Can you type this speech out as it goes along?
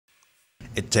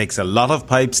It takes a lot of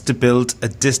pipes to build a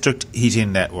district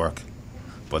heating network.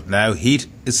 But now heat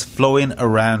is flowing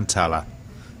around Tallaght.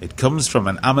 It comes from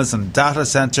an Amazon data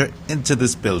centre into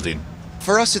this building.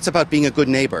 For us, it's about being a good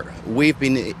neighbour. We've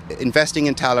been investing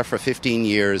in Tallaght for 15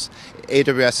 years.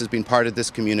 AWS has been part of this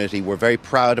community. We're very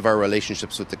proud of our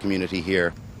relationships with the community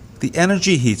here. The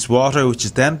energy heats water, which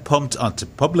is then pumped onto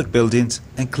public buildings,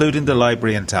 including the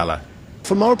library in Tallaght.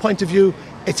 From our point of view,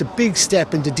 it's a big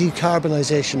step in the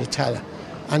decarbonisation of Tallaght.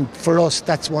 And for us,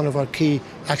 that's one of our key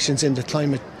actions in the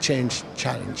climate change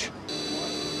challenge.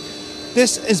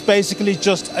 This is basically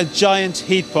just a giant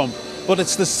heat pump, but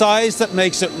it's the size that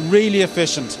makes it really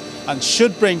efficient and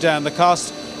should bring down the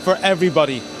cost for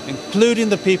everybody, including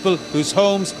the people whose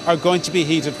homes are going to be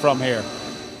heated from here.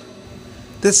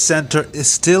 This centre is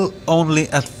still only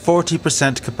at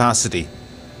 40% capacity.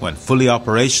 When fully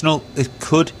operational, it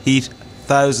could heat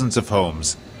thousands of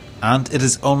homes. And it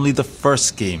is only the first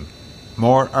scheme.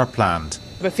 More are planned.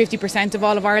 About 50% of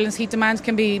all of Ireland's heat demand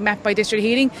can be met by district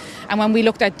heating. And when we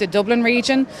looked at the Dublin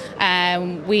region,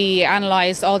 we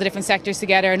analysed all the different sectors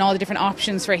together and all the different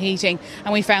options for heating.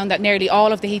 And we found that nearly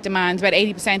all of the heat demand, about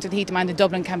 80% of the heat demand in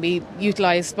Dublin, can be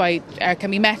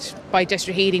met by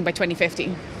district heating by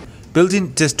 2050. Building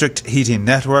district heating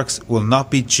networks will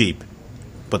not be cheap,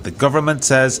 but the government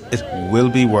says it will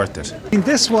be worth it. In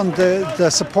this one, the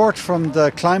support from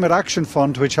the Climate Action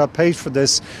Fund, which had paid for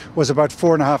this, was about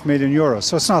 €4.5 million.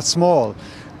 So it's not small.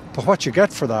 But what you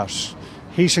get for that,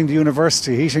 heating the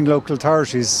university, heating local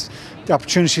authorities, the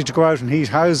opportunity to go out and heat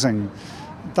housing,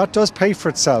 that does pay for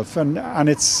itself. And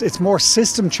it's more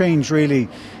system change, really,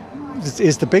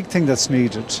 is the big thing that's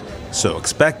needed. So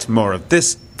expect more of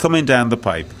this coming down the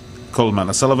pipe. Coleman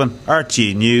O'Sullivan,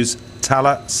 RTE News,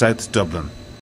 Tallaght, South Dublin.